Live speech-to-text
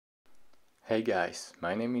Hey guys,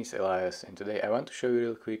 my name is Elias and today I want to show you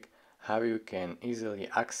real quick how you can easily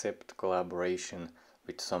accept collaboration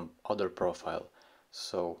with some other profile.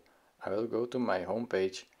 So I will go to my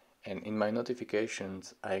homepage and in my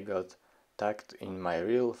notifications I got tagged in my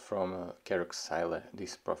reel from Keroxyle,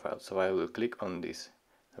 this profile. So I will click on this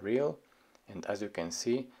reel and as you can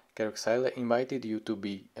see, Keroxyle invited you to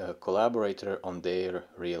be a collaborator on their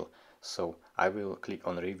reel. So I will click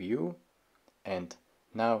on review and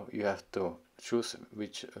now you have to choose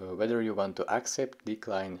whether you want to accept,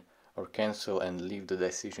 decline or cancel and leave the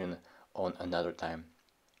decision on another time.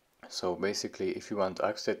 So basically if you want to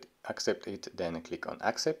accept it, then click on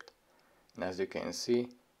accept, and as you can see,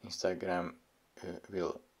 Instagram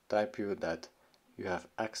will type you that you have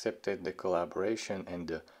accepted the collaboration and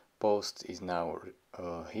the post is now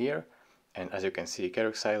here. And as you can see,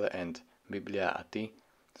 Keroxyle and Biblia Ati,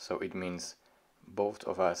 so it means both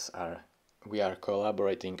of us we are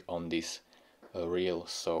collaborating on this reel.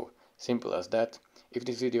 So simple as that. If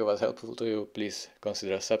this video was helpful to you, please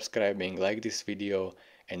consider subscribing, like this video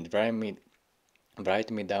and write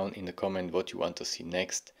me down in the comment what you want to see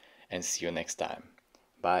next, and see you next time.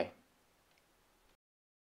 Bye.